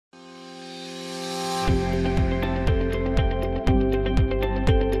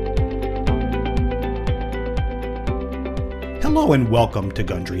Hello and welcome to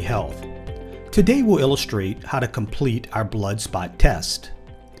Gundry Health. Today we'll illustrate how to complete our blood spot test.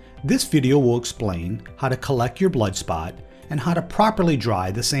 This video will explain how to collect your blood spot and how to properly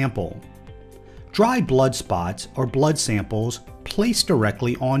dry the sample. Dried blood spots are blood samples placed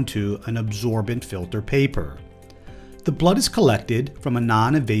directly onto an absorbent filter paper. The blood is collected from a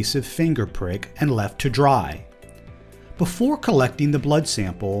non-invasive finger prick and left to dry. Before collecting the blood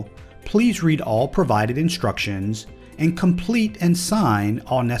sample, please read all provided instructions and complete and sign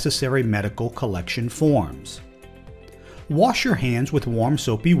all necessary medical collection forms. Wash your hands with warm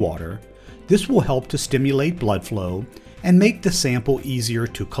soapy water. This will help to stimulate blood flow and make the sample easier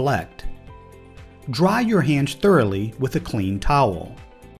to collect. Dry your hands thoroughly with a clean towel.